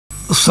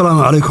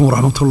Assalamu alaikum wa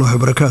rahmatullahi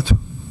wa barakatuh.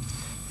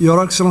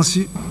 Your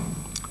Excellency,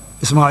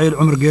 Ismail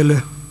Omar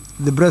Gelle,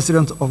 the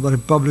President of the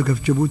Republic of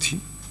Jabuuti.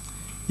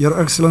 Your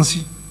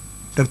Excellency,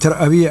 Dr.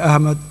 Abiy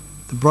Ahmed,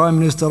 the Prime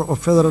Minister of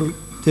Federal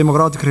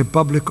Democratic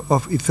Republic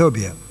of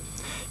Ethiopia.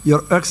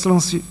 Your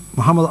Excellency,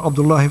 Mohammed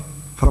Abdullahi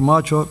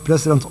Farmajo,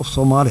 President of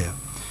Somalia.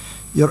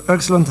 Your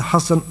Excellency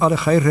Hassan Ali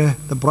Khaire,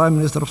 the Prime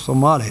Minister of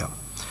Somalia.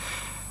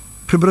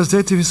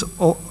 Representatives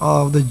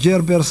of the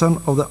chairperson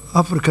of the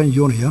African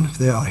Union, if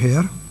they are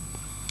here.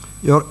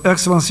 Your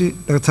Excellency,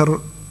 Dr.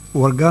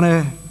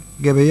 Wargane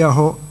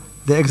Gebeyaho,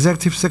 the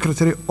Executive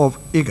Secretary of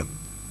IGAD.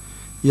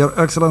 Your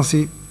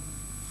Excellency,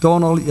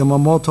 Donald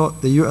Yamamoto,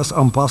 the U.S.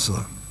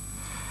 Ambassador.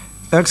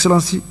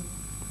 Excellency,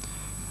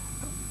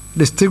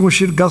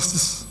 distinguished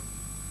guests,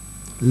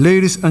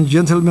 ladies and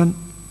gentlemen,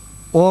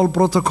 all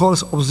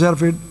protocols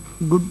observed,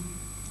 good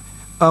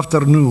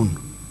afternoon.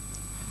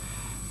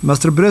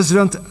 Mr.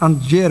 President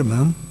and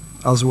Chairman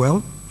as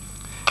well,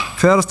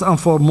 first and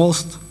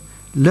foremost,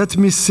 let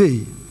me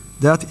say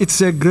that it's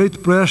a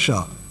great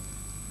pleasure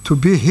to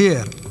be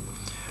here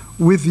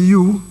with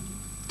you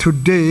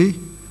today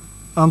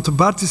and to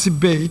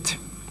participate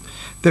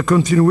the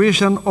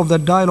continuation of the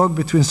dialogue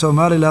between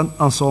Somaliland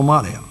and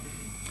Somalia.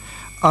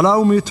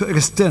 Allow me to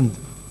extend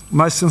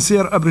my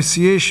sincere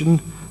appreciation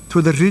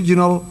to the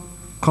regional,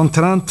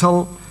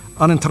 continental,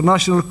 and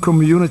international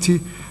community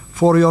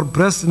for your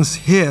presence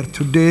here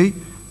today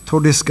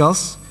to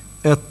discuss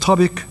a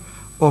topic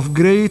of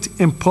great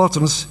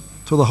importance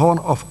to the Horn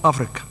of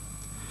Africa.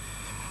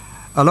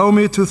 Allow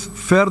me to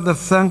further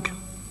thank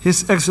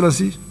His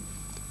Excellency,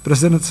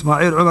 President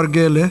Ismail Omar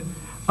Gelle,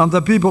 and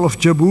the people of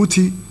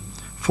Jabuuti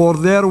for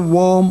their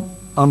warm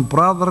and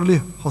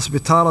brotherly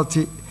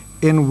hospitality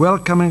in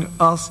welcoming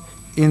us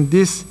in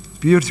this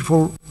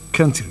beautiful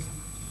country.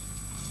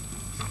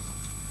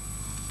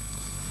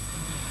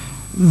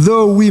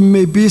 Though we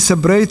may be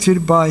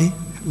separated by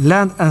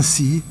land and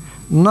sea,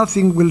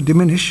 nothing will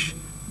diminish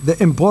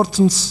the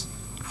important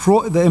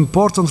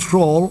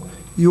role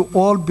you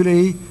all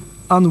play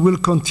and will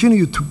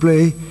continue to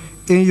play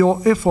in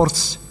your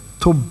efforts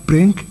to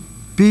bring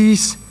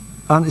peace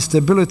and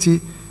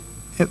stability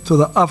to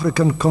the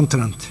African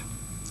continent.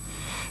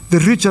 The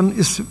region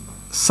is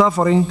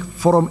suffering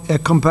from a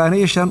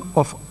combination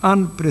of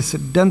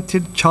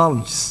unprecedented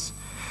challenges,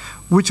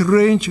 which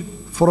range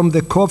from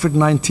the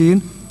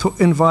COVID-19 to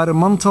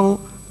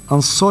environmental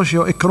and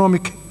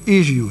socio-economic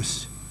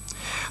issues.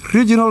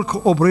 Regional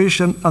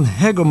cooperation and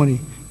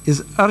hegemony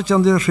is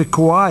urgently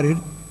required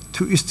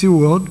to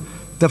steward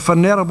the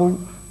vulnerable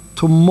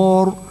to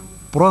more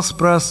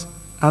prosperous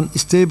and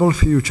stable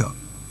future.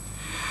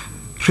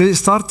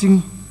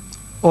 Restarting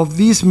of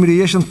these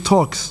mediation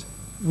talks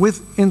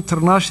with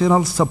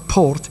international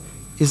support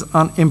is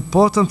an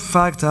important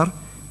factor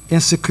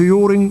in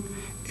securing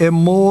a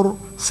more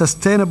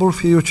sustainable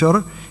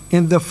future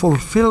in the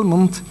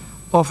fulfillment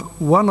of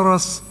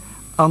onerous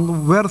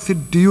and worthy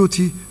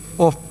duty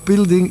of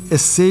building a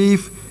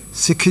safe,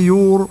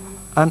 secure,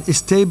 and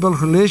stable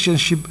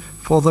relationship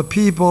for the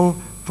people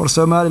for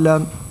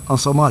Somaliland and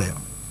Somalia.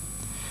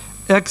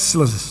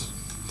 Excellencies,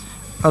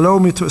 allow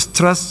me to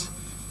stress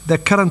the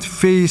current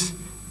phase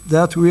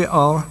that we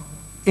are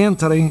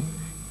entering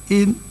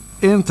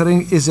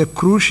is a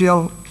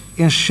crucial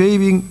in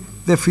shaping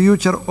the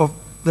future of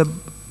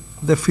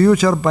the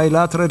future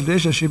bilateral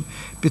relationship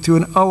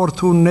between our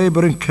two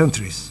neighboring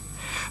countries,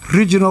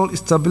 regional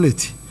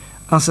stability,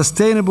 and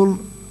sustainable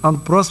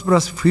and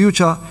prosperous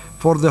future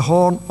for the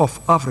Horn of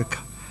Africa.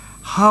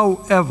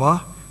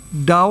 However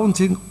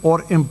daunting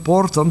or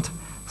important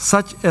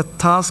such a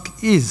task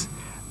is,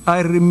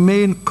 I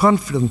remain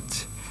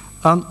confident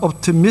and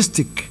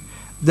optimistic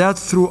that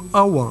through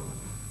our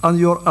and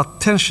your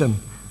attention,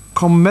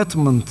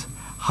 commitment,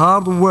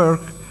 hard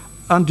work,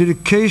 and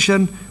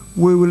dedication,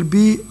 we will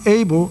be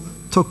able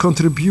to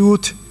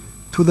contribute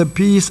to the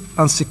peace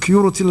and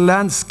security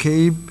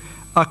landscape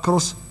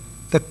across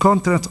the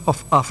continent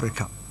of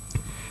Africa.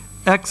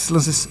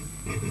 Excellencies,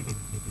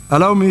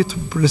 allow me to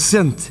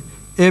present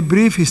a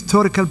brief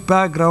historical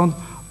background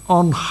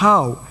on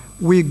how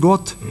we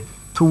got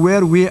to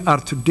where we are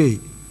today.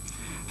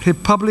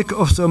 Republic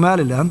of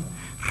Somaliland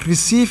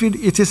received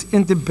its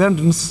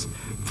independence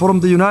from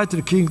the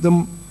United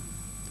Kingdom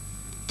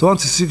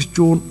 26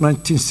 June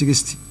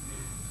 1960.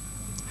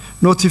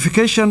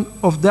 Notification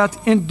of that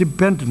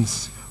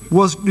independence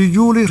was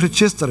duly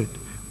registered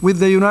with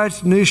the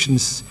United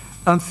Nations,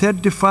 and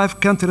 35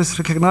 countries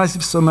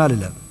recognized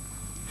Somaliland.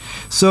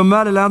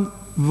 Somaliland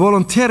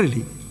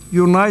voluntarily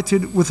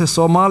united with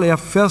Somalia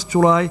 1st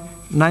July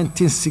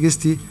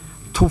 1960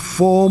 to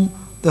form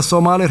the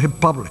Somali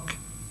Republic.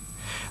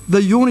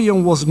 The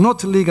union was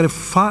not legally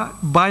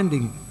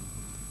binding,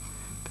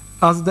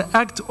 as the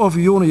Act of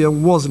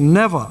Union was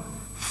never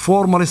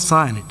formally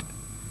signed.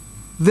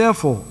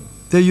 Therefore,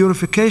 the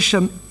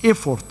unification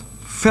effort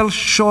fell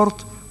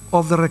short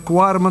of the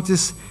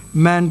requirements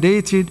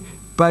mandated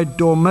by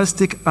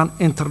domestic and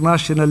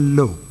international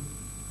law.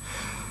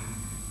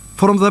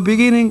 From the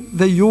beginning,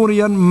 the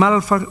union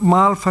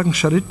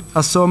malfunctioned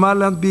as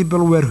Somaliland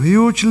people were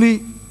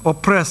hugely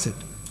oppressed.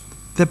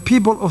 The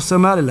people of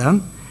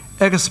Somaliland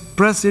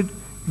expressed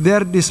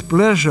their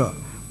displeasure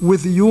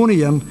with the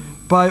Union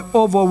by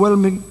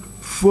overwhelming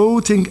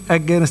voting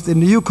against the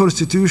new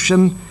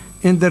constitution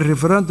in the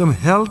referendum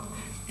held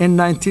in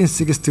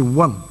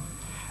 1961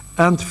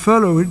 and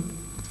followed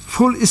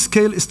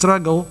full-scale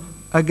struggle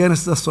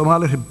against the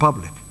Somali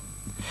Republic.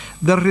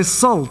 The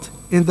result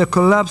in the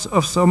collapse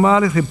of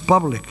Somali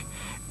Republic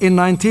in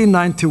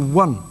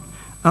 1991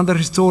 and the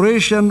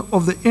restoration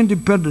of the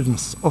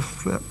independence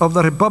of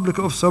the Republic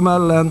of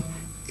Somaliland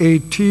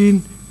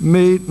 18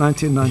 May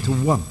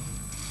 1991.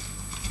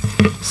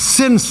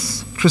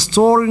 Since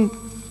restoring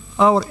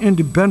our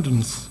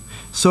independence,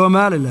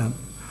 Somaliland,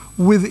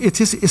 with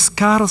its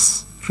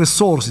scarce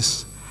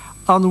resources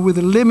and with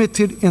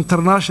limited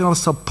international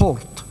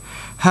support,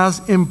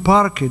 has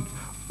embarked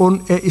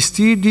on a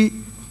steady,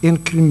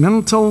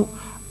 incremental,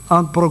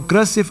 and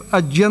progressive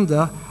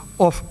agenda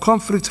of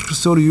conflict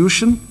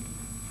resolution,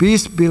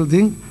 peace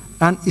building,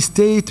 and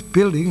state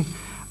building,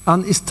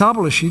 and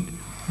established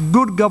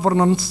good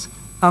governance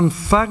and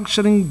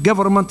functioning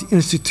government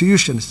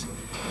institutions.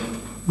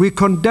 We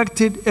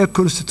conducted a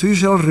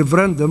constitutional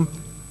referendum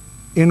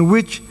in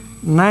which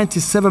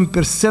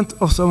 97%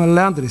 of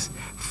Somalilanders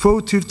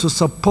voted to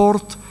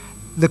support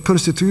the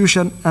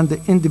constitution and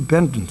the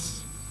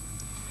independence.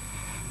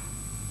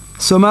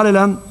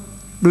 Somaliland,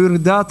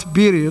 during that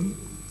period,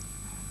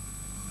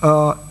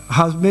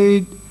 has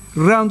made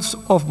rounds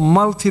of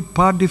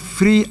multi-party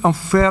free and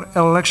fair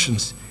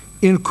elections,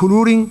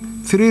 including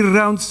 3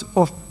 rounds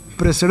of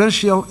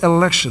presidential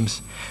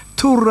elections,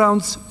 2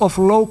 rounds of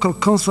local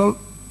council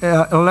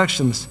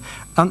elections,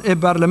 and a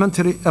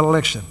parliamentary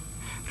election.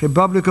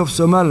 Republic of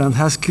Somaliland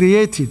has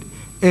created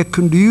a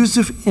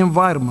conducive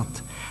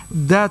environment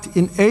that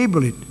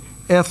enabled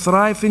a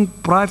thriving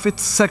private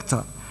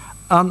sector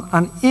and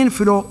an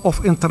inflow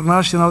of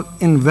international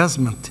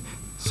investment.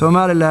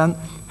 Somaliland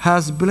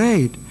has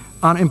played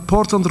an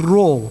important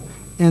role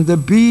in the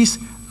peace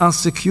and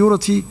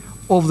security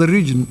of the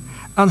region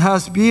and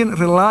has been a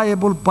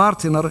reliable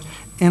partner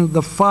in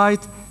the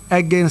fight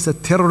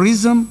against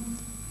terrorism,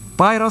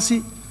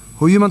 piracy,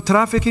 human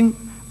trafficking,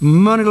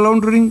 money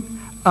laundering,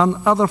 and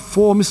other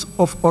forms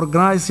of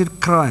organized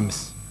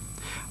crimes.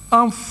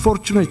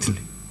 Unfortunately,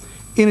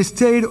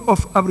 instead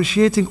of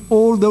appreciating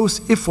all those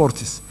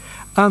efforts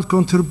and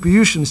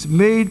contributions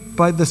made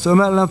by the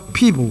Somaliland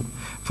people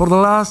for the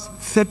last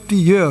 30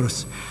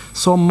 years,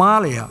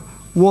 Somalia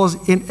was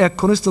in a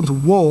constant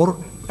war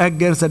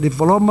against the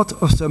development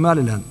of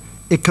Somaliland,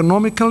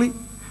 economically,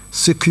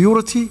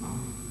 security,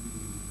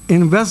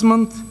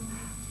 investment,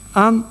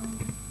 and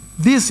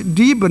this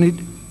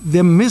deepened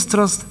the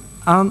mistrust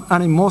and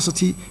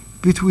animosity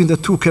between the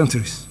two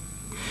countries.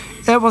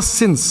 Ever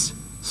since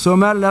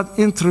Somaliland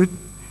entered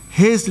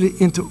hastily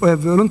into a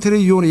voluntary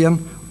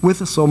union with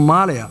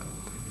Somalia,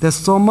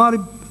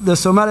 the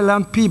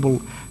Somaliland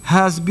people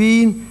has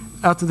been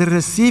at the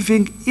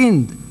receiving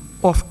end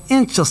of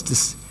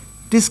injustice,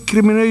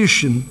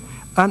 discrimination,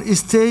 and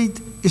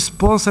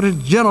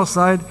state-sponsored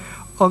genocide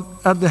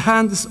at the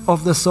hands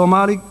of the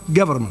Somali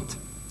government.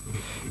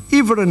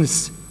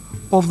 Evidence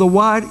of the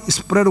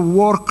widespread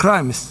war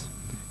crimes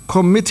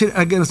committed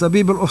against the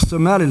people of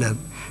Somaliland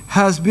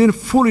has been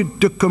fully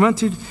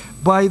documented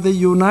by the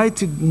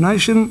United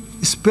Nations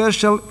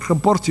Special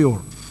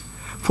Rapporteur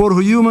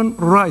for Human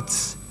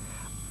Rights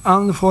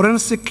and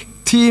forensic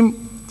team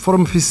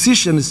from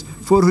Physicians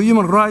for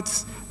Human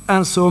Rights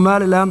and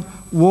Somaliland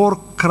War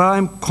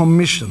Crime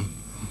Commission.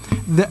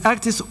 The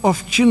acts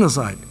of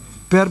genocide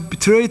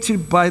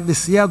perpetrated by the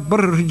Siad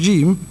Barre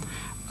regime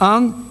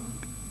and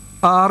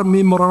are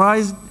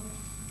memorialized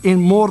in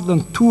more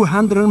than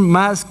 200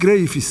 mass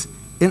graves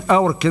in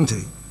our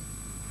country.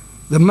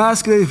 The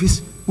mass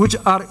graves, which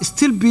are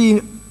still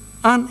being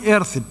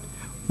unearthed,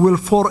 will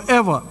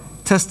forever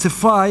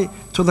testify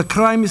to the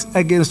crimes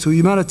against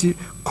humanity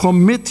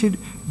committed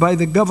by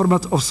the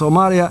government of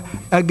Somalia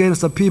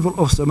against the people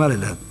of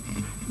Somaliland.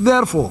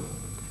 Therefore,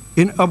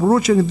 in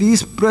approaching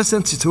this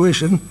present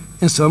situation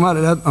in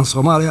Somaliland and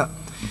Somalia,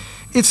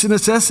 it's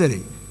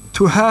necessary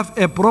to have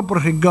a proper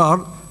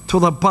regard to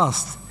the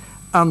past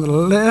and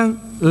learn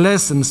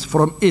lessons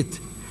from it.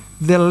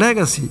 The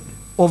legacy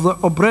of the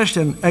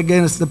oppression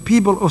against the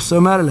people of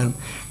Somaliland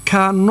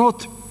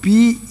cannot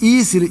be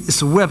easily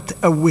swept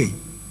away.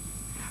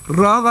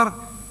 Rather,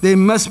 they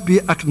must be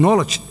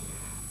acknowledged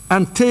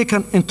and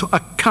taken into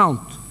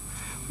account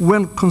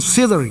when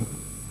considering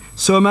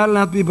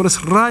Somaliland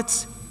people's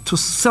rights to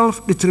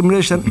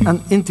self-determination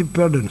and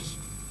independence.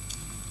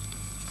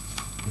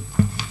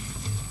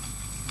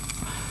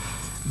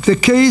 The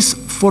case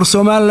for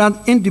Somaliland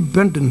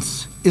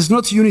independence is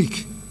not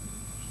unique.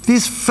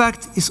 This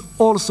fact is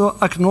also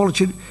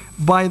acknowledged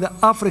by the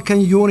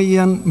African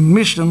Union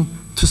mission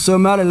to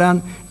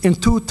Somaliland in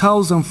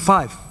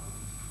 2005.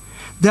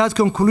 That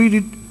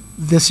concluded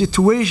the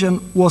situation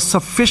was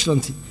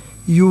sufficiently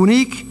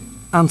unique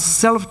and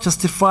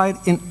self-justified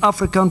in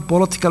African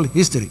political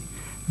history,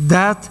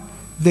 that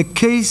the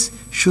case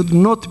should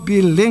not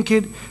be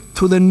linked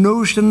to the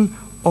notion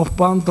of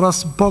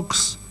Pandora's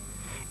box.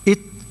 It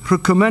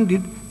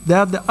recommended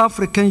that the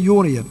African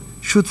Union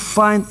should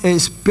find a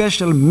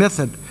special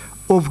method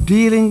of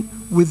dealing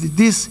with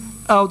this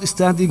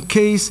outstanding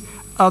case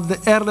at the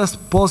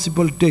earliest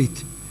possible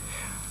date.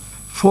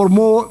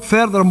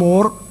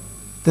 Furthermore,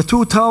 the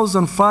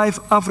 2005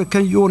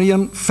 African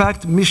Union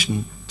Fact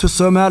Mission to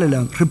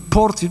Somaliland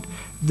reported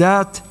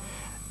that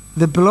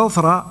the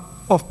plethora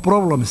of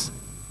problems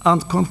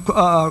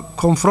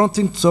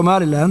confronting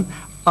Somaliland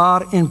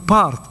are in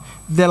part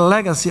the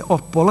legacy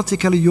of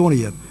political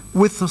union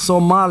with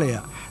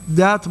Somalia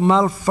that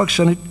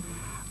malfunctioned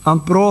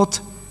and brought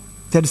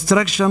the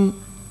destruction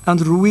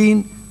and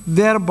ruin,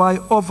 thereby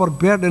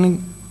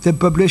overburdening the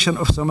population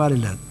of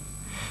Somaliland.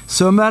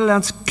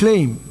 Somaliland's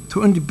claim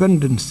to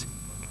independence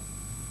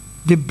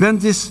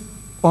depends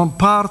on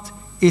part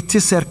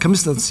its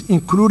circumstances,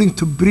 including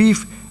the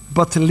brief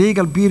but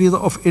legal period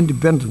of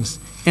independence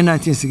in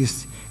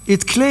 1960.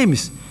 It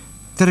claims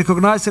to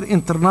recognize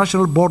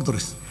international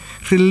borders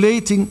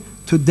relating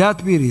to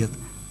that period,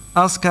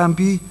 as can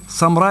be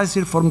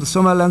summarized from the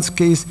Somaliland's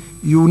case,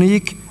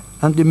 unique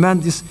and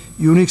demands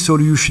unique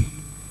solution.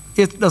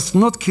 It does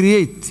not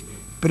create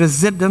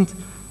precedent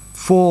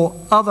for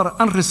other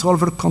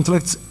unresolved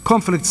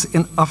conflicts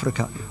in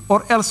Africa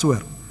or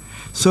elsewhere.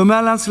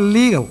 Somaliland's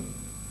legal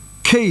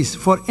case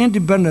for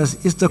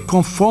independence is the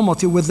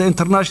conformity with the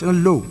international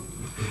law.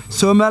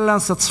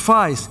 Somaliland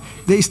satisfies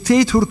the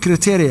statehood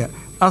criteria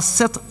as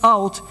set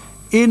out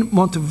in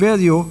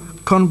Montevideo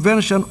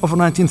Convention of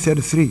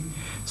 1933.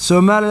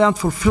 Somaliland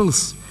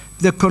fulfills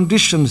the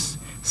conditions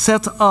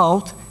set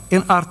out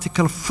in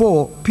Article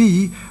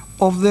 4P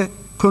of the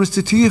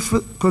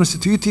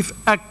Constitutive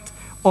Act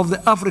of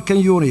the African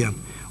Union,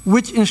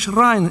 which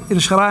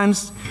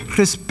enshrines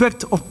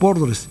respect of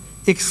borders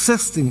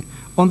existing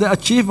on the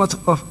achievement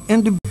of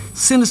independence,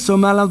 since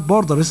Somaliland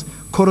borders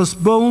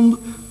correspond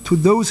to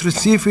those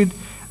received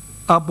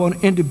upon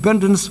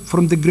independence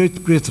from the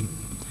Great Britain.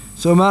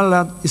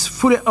 Somaliland is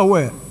fully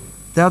aware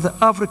that the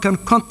African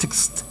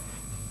context,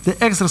 the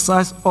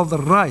exercise of the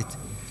right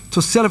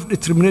to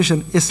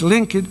self-determination is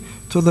linked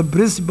to the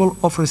principle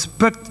of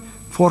respect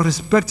for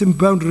respecting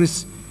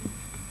boundaries.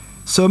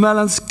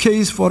 Somaliland's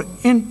case for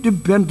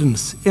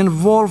independence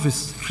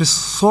involves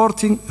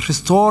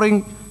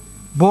restoring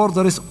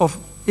borders of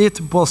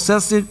it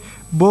possessed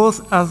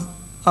both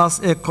as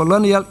a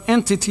colonial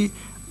entity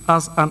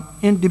as an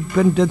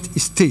independent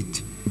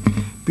state.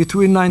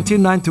 Between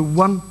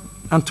 1991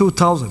 and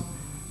 2000,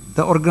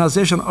 the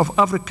Organization of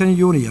African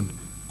Union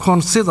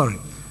considered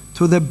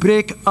to the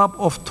break-up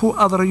of two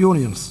other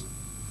unions.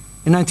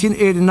 In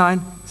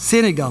 1989,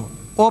 Senegal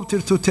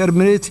opted to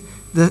terminate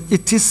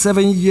its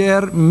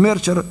 7-year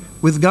merger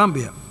with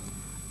Gambia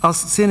as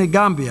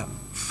Senegambia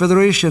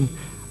Federation,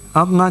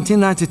 and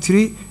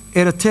 1993,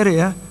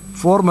 Eritrea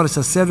formerly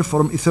seceded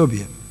from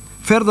Ethiopia.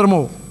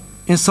 Furthermore,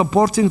 in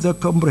supporting the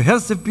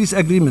Comprehensive Peace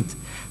Agreement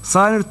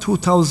signed in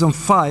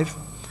 2005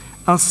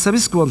 and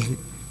subsequently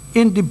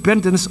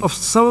independence of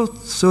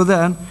South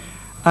Sudan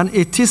and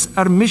its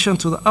admission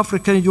to the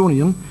African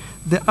Union,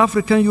 the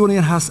African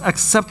Union has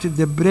accepted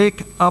the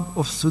break-up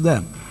of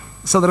Southern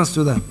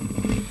Sudan.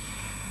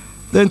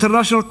 The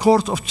International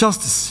Court of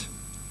Justice,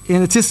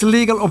 in its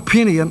legal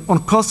opinion on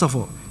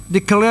Kosovo,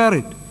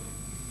 declared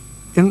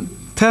in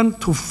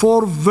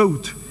 10-4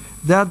 vote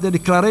that the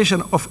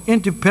declaration of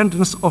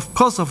independence of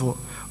Kosovo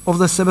of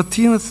the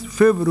 17th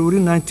February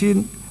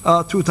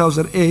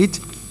 2008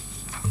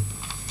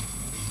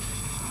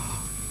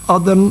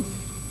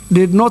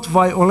 did not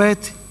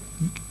violate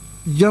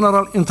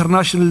general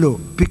international law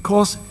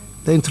because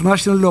the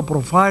international law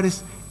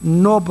provides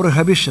no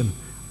prohibition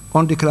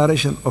on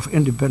declaration of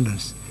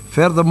independence.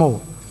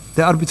 Furthermore,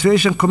 the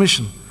Arbitration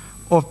Commission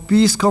of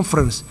Peace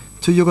Conference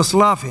to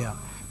Yugoslavia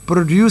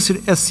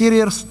produced a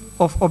series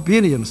of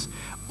opinions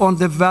on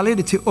the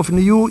validity of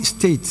new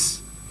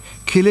states'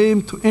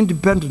 claim to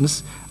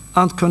independence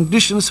and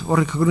conditions for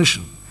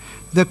recognition.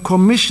 The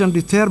Commission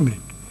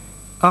determined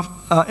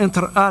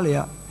inter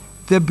alia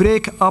the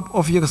break-up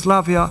of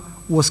Yugoslavia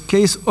was a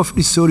case of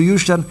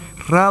dissolution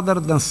rather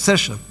than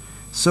cession.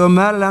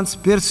 Somaliland's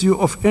pursuit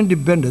of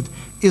independence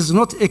is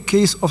not a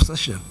case of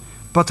cession,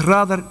 but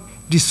rather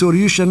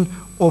dissolution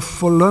of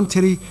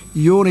voluntary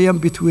union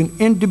between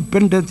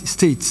independent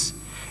states.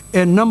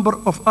 A number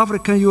of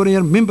African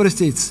Union member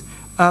states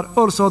are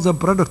also the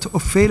product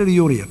of failed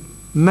union.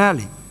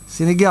 Mali,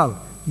 Senegal,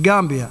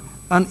 Gambia,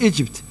 and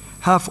Egypt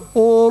have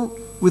all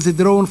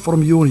withdrawn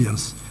from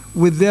unions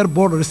with their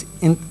borders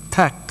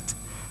intact.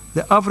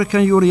 The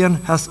African Union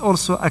has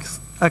also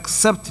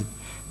accepted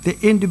the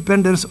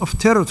independence of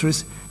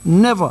territories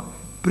never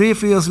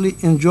previously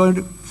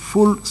enjoyed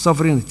full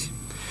sovereignty.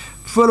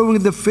 Following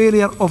the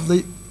failure of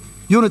the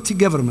unity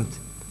government,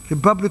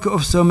 Republic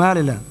of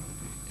Somaliland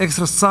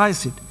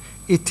exercised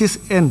its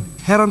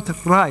inherent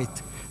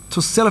right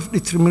to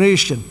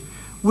self-determination,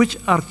 which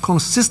are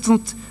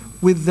consistent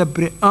with the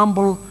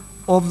preamble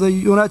of the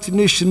United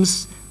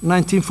Nations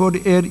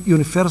 1948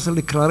 Universal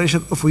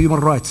Declaration of Human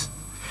Rights.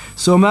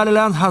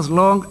 Somaliland has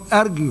long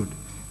argued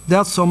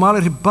that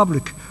Somali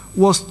Republic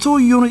was two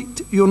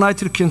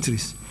united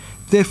countries.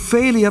 The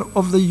failure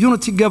of the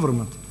unity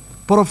government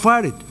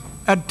provided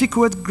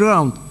adequate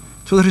ground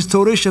to the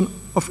restoration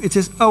of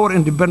our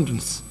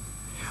independence.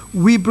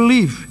 We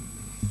believe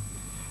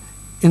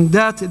in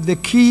that the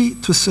key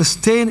to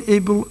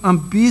sustainable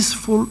and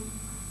peaceful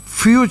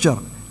future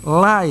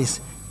lies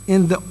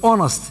in the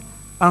honest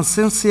and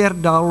sincere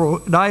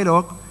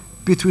dialogue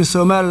between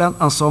Somaliland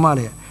and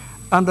Somalia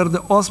under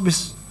the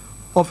auspices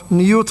of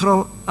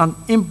neutral and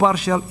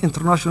impartial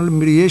international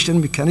mediation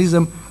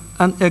mechanism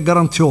and a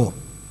guarantor.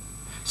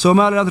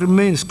 Somaliland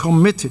remains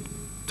committed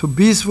to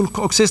peaceful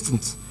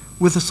coexistence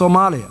with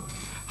Somalia.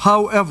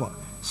 However,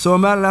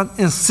 Somaliland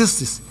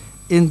insists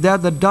in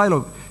that the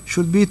dialogue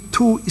should be a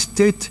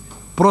two-state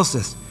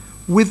process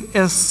with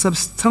a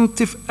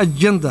substantive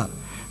agenda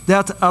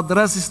that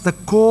addresses the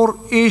core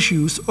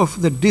issues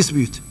of the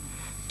dispute.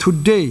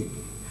 Today,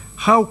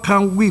 how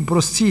can we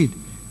proceed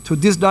to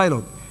this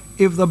dialogue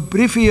if the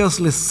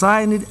previously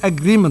signed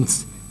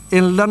agreements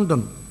in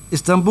London,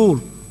 Istanbul,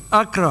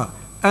 Accra,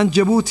 and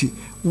Jabuuti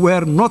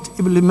were not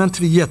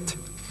implemented yet?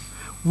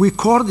 We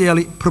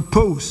cordially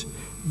propose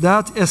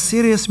that a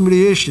serious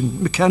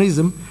mediation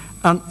mechanism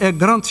and a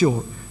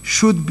guarantor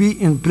should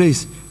be in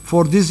place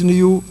for this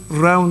new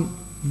round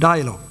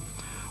dialogue.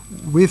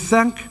 We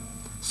thank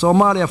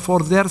Somalia for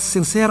their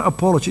sincere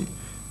apology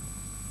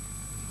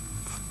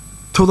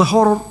to the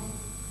horror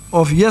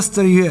of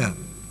yesteryear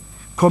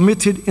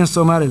committed in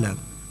Somaliland.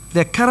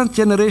 The current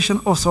generation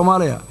of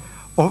Somalia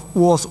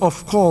was,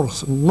 of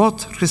course,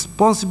 not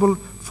responsible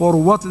for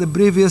what the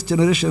previous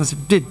generations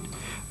did,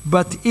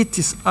 but it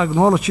is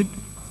acknowledgement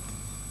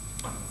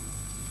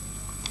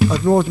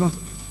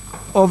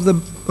of the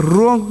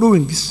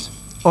wrongdoings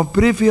of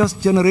previous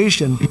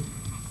generation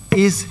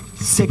is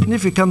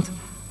significant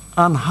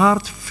and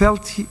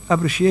heartfelt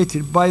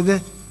appreciated by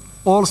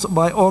all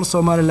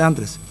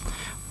Somalilanders.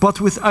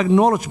 But with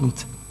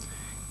acknowledgement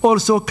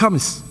also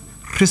comes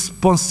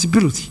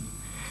responsibility.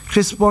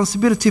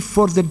 Responsibility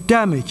for the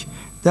damage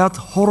that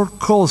horror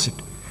caused.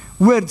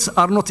 Words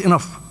are not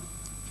enough.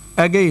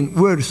 Again,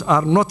 words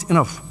are not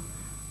enough.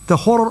 The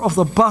horror of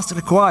the past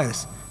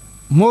requires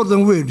more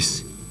than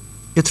words.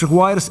 It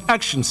requires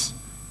actions.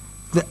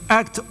 The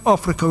act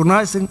of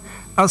recognizing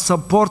and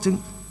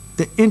supporting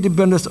the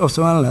independence of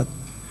Somaliland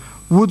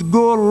would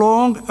go a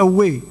long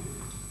way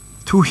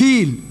to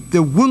heal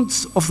the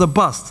wounds of the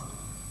past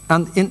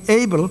and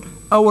enable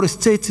our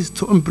states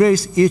to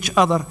embrace each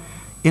other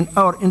in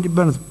our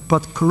independent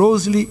but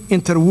closely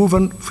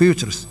interwoven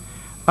futures.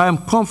 I am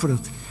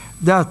confident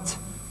that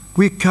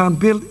we can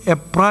build a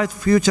bright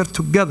future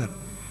together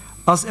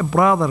as a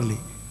brotherly,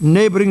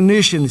 neighboring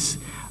nations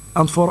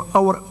and for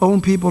our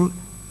own people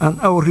and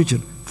our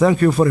region.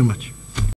 Thank you very much.